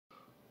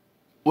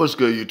What's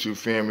good, YouTube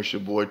fam? It's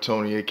your boy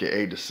Tony,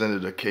 aka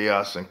Descendant of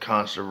Chaos and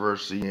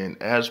Controversy.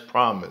 And as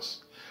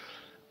promised,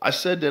 I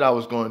said that I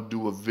was going to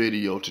do a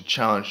video to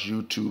challenge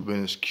YouTube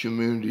and its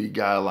community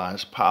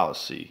guidelines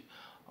policy.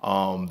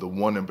 The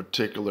one in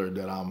particular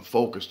that I'm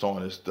focused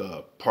on is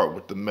the part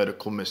with the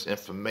medical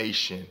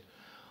misinformation,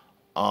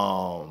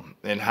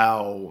 and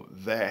how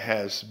that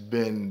has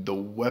been the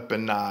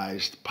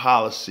weaponized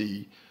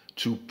policy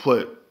to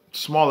put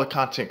smaller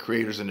content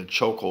creators in the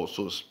chokehold,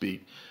 so to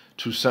speak,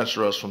 to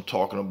censor us from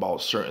talking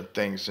about certain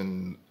things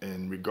in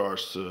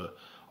regards to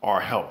our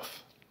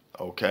health.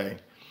 Okay,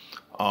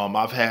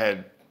 I've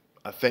had,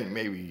 I think,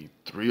 maybe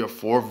 3 or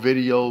 4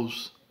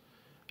 videos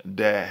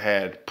that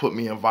had put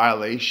me in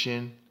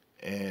violation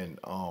and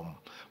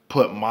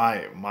put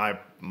my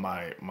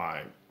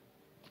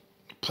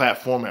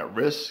platform at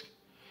risk.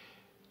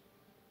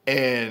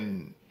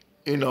 And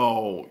you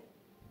know,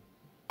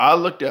 I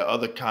looked at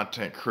other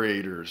content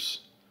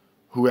creators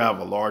who have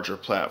a larger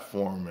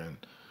platform, and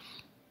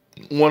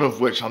one of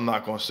which I'm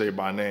not going to say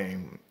by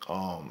name,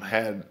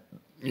 had,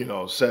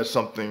 said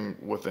something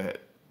with a,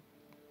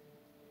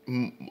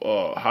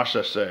 how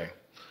should I say,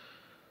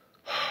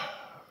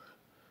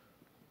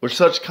 with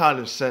such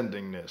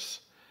condescendingness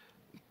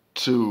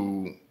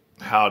to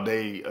how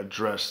they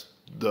address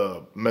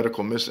the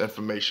medical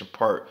misinformation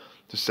part,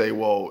 to say,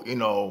 well,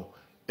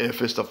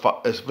 if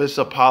it's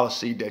a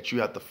policy that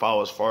you have to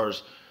follow as far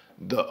as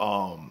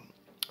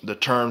the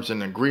terms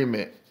and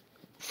agreement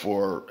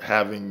for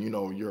having,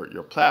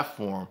 your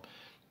platform,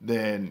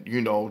 then,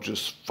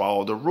 just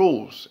follow the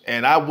rules.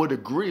 And I would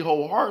agree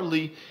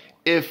wholeheartedly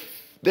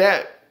if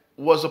that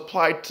was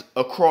applied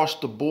across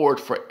the board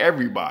for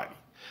everybody,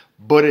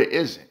 but it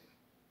isn't,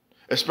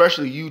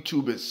 especially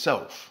YouTube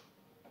itself.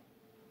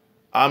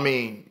 I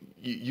mean,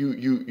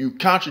 you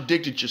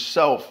contradicted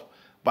yourself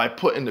by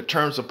putting the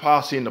terms of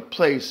policy into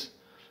place,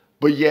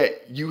 but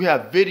yet you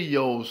have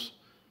videos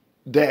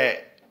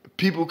that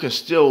people can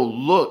still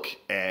look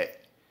at,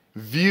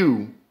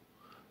 view,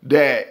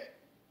 that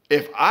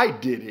if I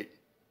did it,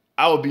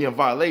 I would be in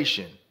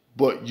violation,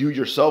 but you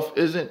yourself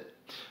isn't.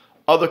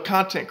 Other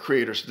content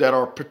creators that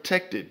are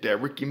protected,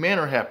 that Ricky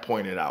Manor had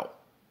pointed out,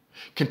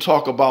 can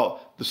talk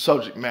about the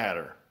subject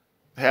matter,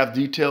 have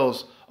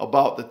details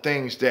about the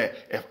things that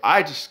if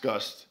I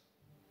discussed,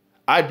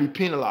 I'd be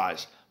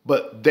penalized,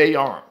 but they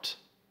aren't.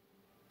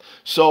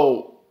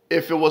 So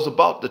if it was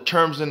about the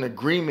terms and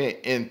agreement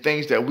and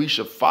things that we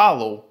should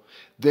follow,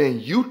 then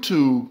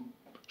YouTube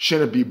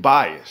shouldn't be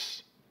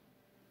biased.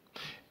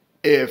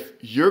 If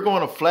you're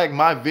going to flag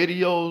my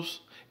videos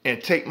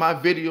and take my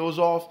videos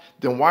off,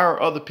 then why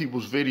are other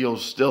people's videos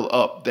still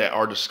up that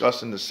are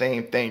discussing the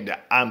same thing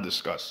that I'm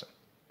discussing?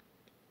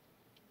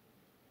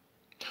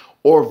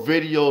 Or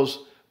videos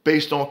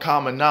based on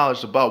common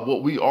knowledge about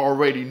what we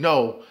already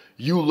know,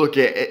 you look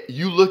at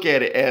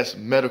it as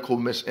medical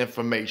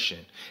misinformation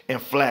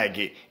and flag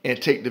it and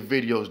take the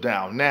videos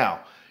down.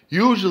 Now,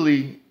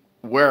 usually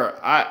where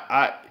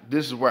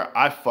this is where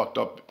I fucked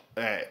up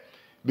at,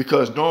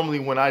 because normally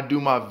when I do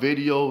my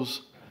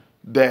videos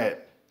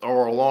that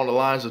are along the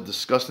lines of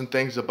discussing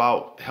things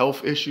about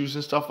health issues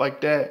and stuff like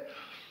that,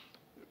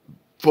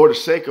 for the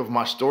sake of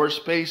my storage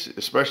space,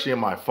 especially in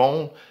my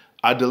phone,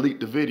 I delete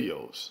the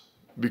videos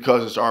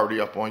because it's already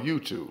up on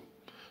YouTube.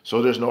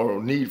 So there's no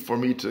need for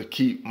me to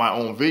keep my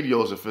own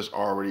videos if it's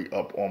already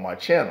up on my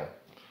channel.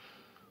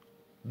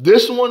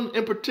 This one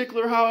in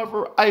particular,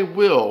 however, I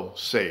will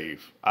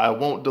save. I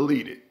won't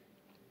delete it.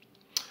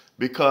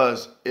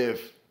 Because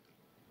if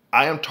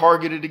I am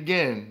targeted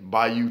again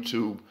by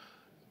YouTube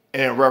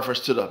in reference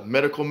to the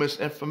medical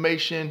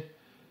misinformation,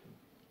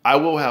 I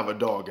will have a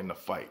dog in the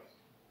fight.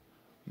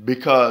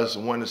 Because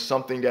when it's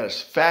something that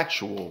is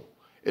factual,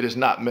 it is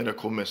not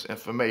medical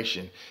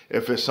misinformation.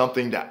 If it's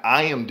something that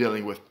I am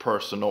dealing with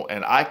personal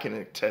and I can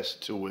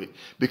attest to it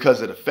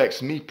because it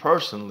affects me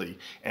personally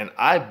and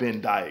I've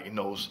been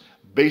diagnosed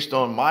based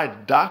on my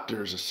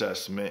doctor's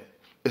assessment,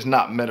 it's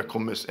not medical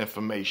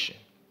misinformation.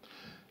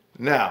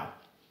 Now,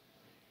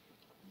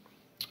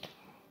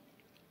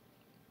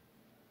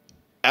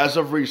 as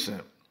of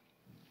recent,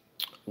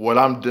 what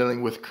I'm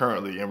dealing with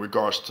currently in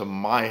regards to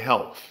my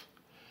health,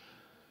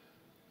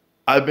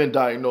 I've been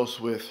diagnosed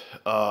with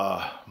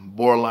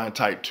borderline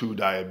type 2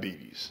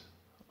 diabetes.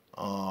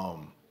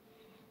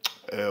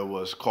 It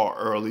was caught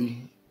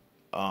early.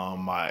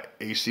 My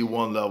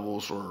AC1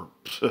 levels were,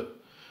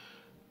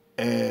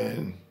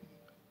 and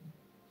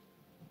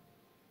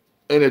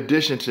in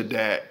addition to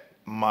that,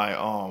 my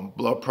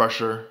blood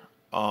pressure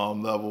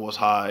level was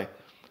high.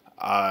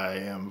 I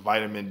am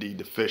vitamin D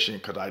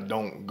deficient because I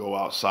don't go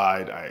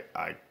outside.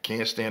 I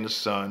can't stand the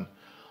sun.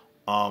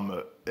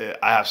 I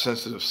have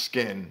sensitive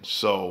skin,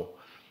 so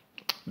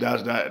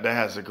that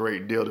has a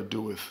great deal to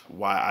do with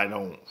why I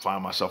don't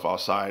find myself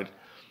outside.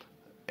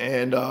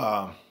 And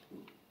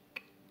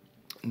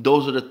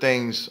those are the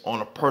things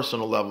on a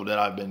personal level that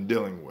I've been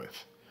dealing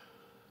with.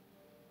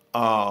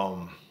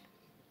 I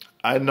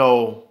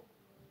know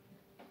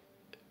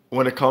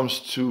when it comes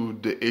to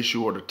the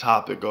issue or the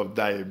topic of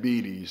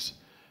diabetes,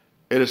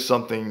 it is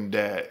something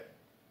that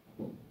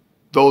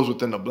those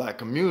within the black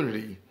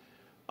community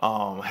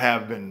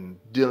have been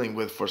dealing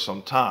with for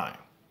some time.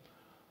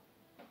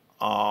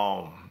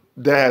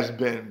 That has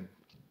been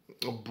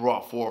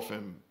brought forth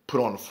and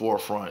put on the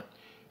forefront,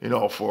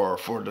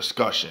 for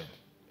discussion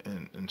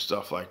and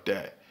stuff like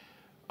that.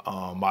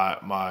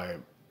 My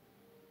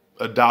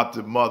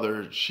adopted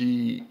mother,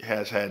 she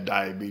has had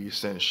diabetes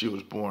since she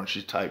was born.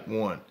 She's type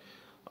 1.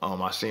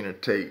 I seen her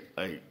take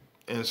like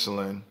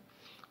insulin.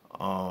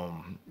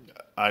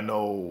 I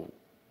know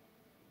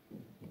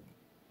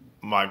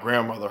my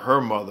grandmother, her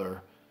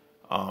mother,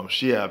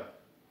 she had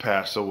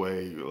passed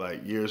away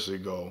like years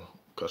ago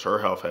because her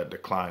health had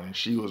declined, and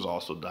she was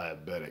also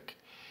diabetic.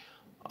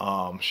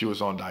 She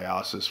was on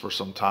dialysis for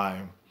some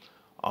time,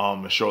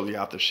 and shortly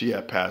after she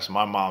had passed,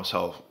 my mom's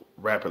health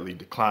rapidly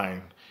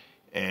declined,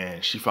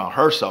 and she found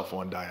herself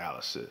on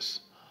dialysis.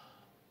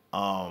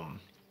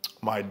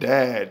 My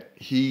dad,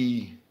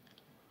 he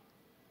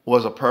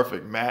was a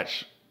perfect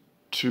match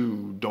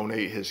to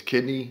donate his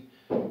kidney.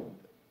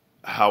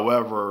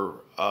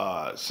 However,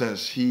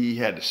 since he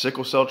had the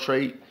sickle cell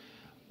trait,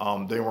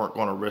 they weren't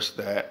going to risk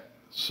that.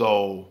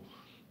 So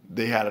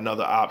they had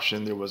another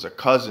option. There was a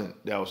cousin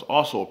that was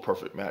also a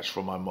perfect match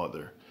for my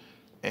mother,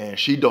 and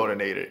she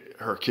donated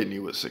her kidney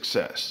with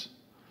success.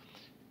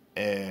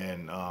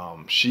 And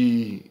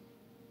she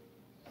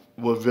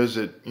would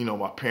visit,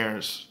 my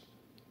parents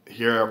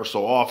here ever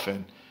so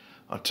often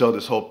until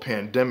this whole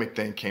pandemic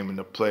thing came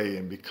into play.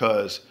 And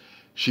because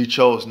she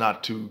chose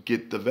not to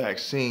get the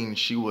vaccine,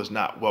 she was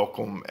not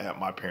welcome at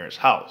my parents'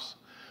 house.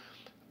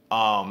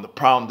 The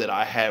problem that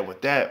I had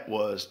with that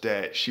was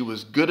that she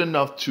was good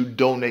enough to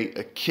donate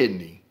a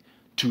kidney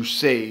to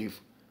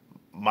save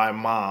my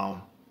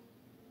mom,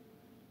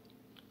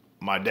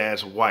 my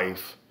dad's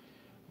wife,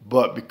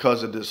 but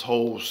because of this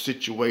whole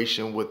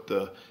situation with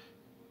the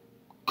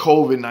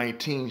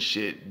COVID-19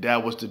 shit,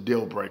 that was the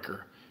deal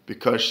breaker.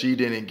 Because she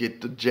didn't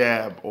get the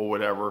jab or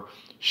whatever,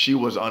 she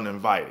was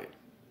uninvited.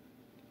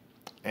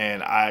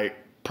 And I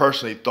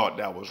personally thought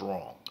that was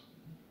wrong.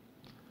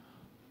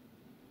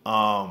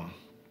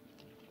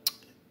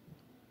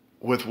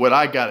 With what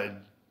I got to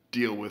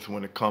deal with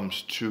when it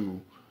comes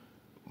to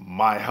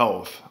my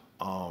health,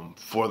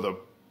 for the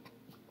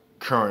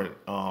current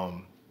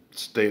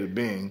state of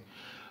being,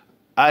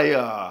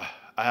 I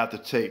have to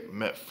take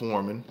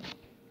metformin.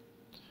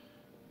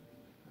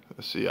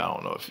 Let's see, I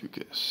don't know if you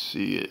can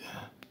see it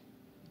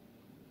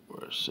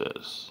where it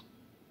says.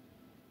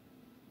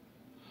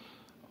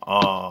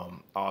 I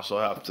also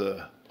have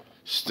to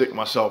stick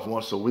myself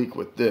once a week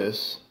with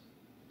this.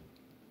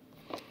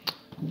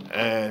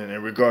 And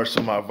in regards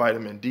to my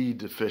vitamin D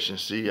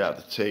deficiency, I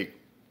have to take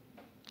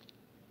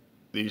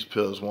these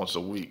pills once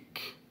a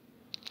week.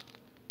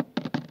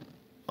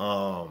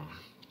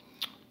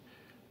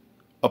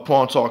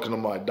 Upon talking to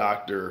my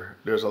doctor,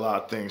 there's a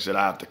lot of things that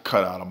I have to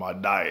cut out of my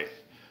diet.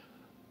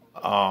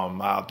 I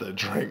have to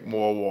drink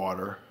more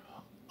water.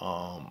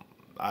 I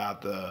have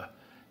to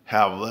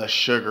have less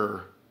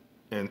sugar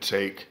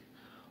intake,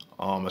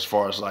 as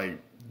far as like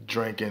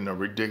drinking a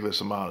ridiculous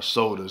amount of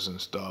sodas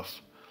and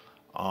stuff.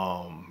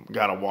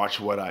 Gotta watch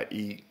what I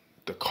eat,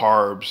 the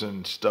carbs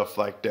and stuff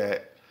like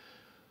that.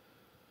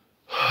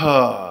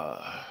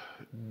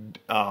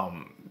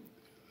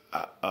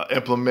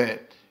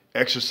 Implement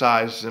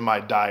exercise in my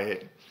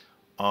diet,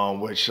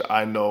 which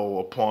I know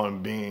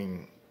upon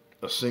being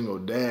a single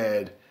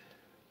dad,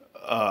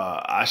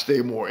 I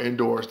stay more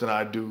indoors than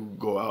I do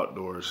go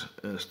outdoors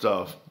and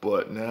stuff.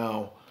 But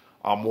now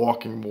I'm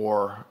walking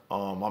more,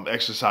 I'm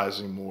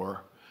exercising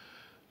more.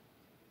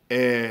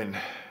 And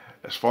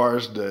as far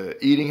as the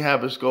eating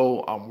habits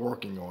go, I'm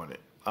working on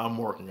it.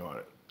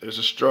 It's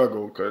a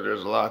struggle because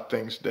there's a lot of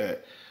things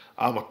that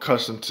I'm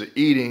accustomed to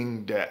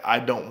eating that I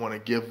don't want to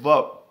give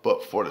up.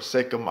 But for the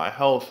sake of my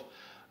health,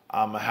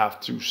 I'm going to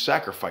have to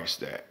sacrifice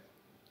that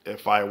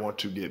if I want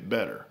to get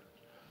better.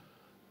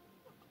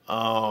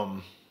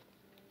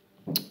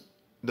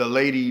 The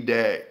lady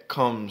that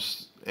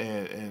comes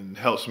and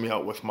helps me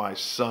out with my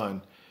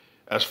son,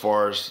 as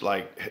far as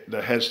like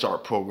the Head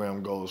Start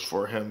program goes,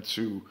 for him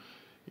to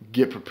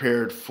get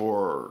prepared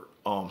for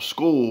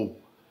school,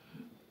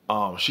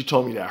 she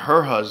told me that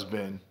her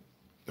husband,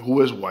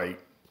 who is white,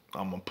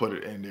 I'm going to put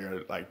it in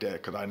there like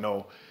that because I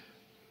know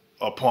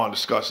upon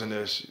discussing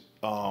this,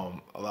 a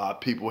lot of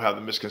people have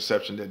the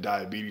misconception that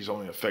diabetes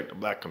only affect the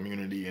black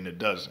community, and it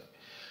doesn't.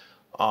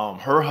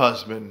 Her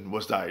husband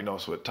was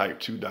diagnosed with type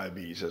 2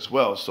 diabetes as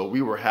well. So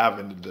we were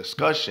having the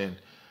discussion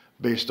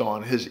based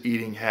on his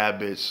eating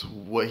habits,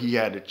 what he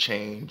had to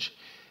change,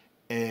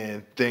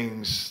 and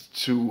things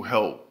to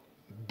help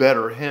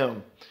better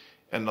him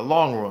in the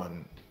long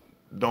run.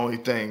 The only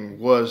thing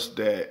was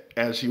that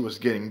as he was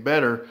getting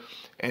better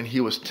and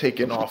he was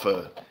taken off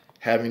of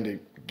having to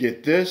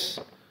get this,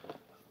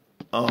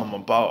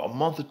 about a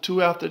month or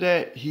two after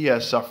that, he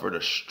had suffered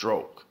a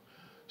stroke.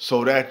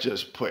 So that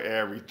just put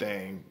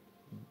everything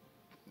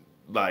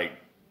like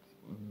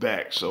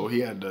back. So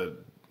he had to,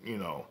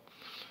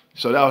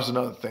 so that was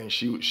another thing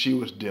she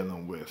was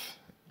dealing with.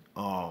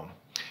 And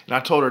I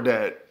told her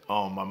that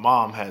my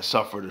mom had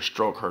suffered a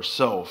stroke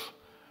herself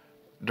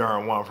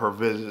during one of her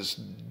visits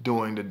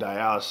doing the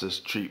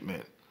dialysis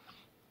treatment,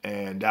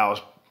 and that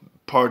was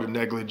part of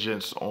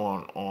negligence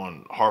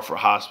on Hartford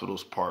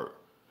Hospital's part.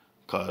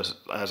 Because,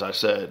 as I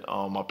said,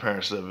 my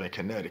parents live in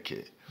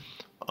Connecticut.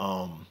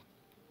 Um,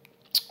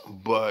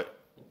 but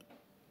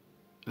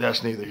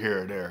that's neither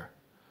here or there.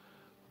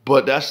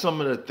 But that's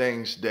some of the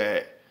things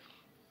that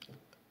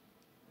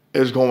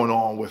is going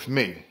on with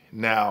me.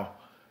 Now,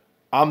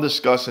 I'm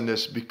discussing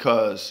this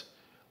because,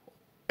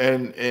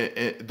 and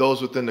those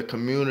within the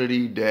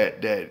community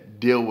that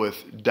deal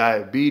with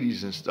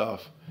diabetes and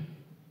stuff,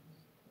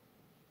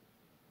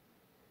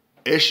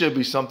 it should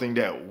be something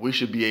that we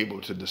should be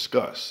able to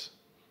discuss.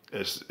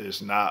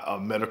 It's not a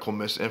medical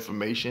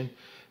misinformation.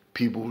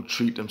 People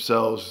treat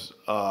themselves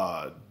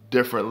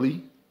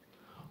differently.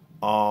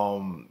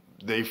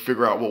 They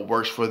figure out what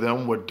works for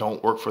them, what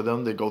don't work for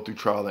them. They go through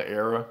trial and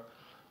error.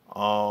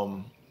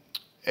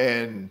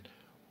 And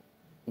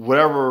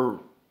whatever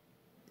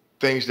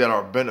things that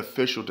are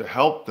beneficial to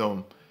help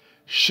them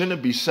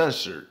shouldn't be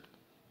censored.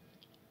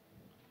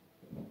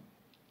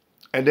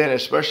 And then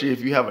especially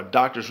if you have a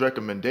doctor's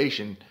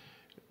recommendation,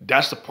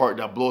 that's the part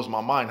that blows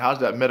my mind. How's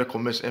that medical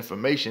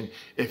misinformation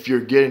if you're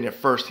getting it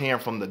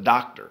firsthand from the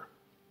doctor?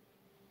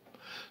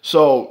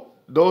 So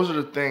those are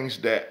the things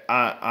that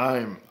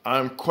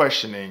I'm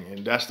questioning,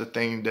 and that's the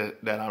thing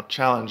that I'm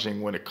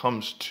challenging when it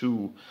comes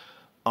to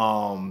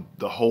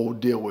the whole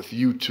deal with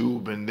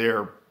YouTube and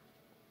their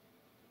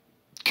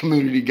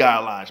community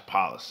guidelines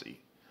policy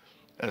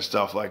and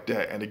stuff like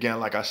that. And again,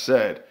 like I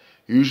said,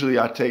 usually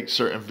I take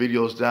certain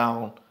videos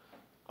down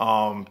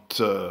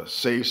to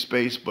save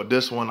space, but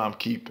this one I'm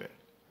keeping.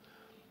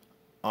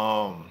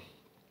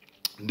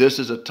 This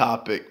is a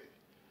topic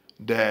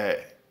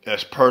that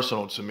is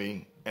personal to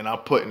me, and I'm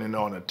putting it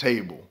on the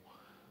table.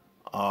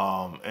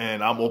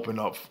 And I'm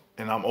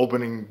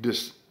opening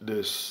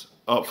this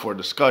up for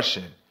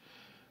discussion.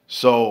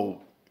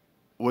 So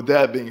with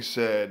that being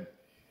said,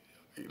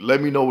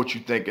 let me know what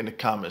you think in the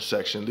comment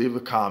section. Leave a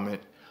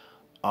comment.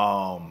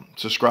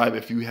 Subscribe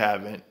if you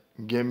haven't.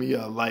 Give me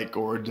a like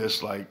or a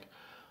dislike.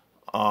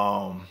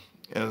 And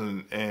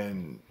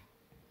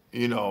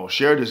you know,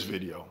 share this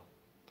video.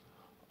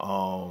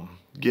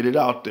 Get it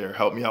out there.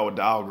 Help me out with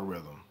the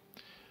algorithm.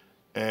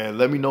 And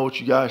let me know what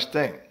you guys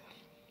think.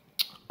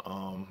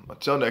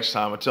 Until next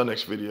time, until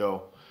next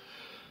video.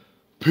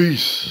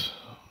 Peace.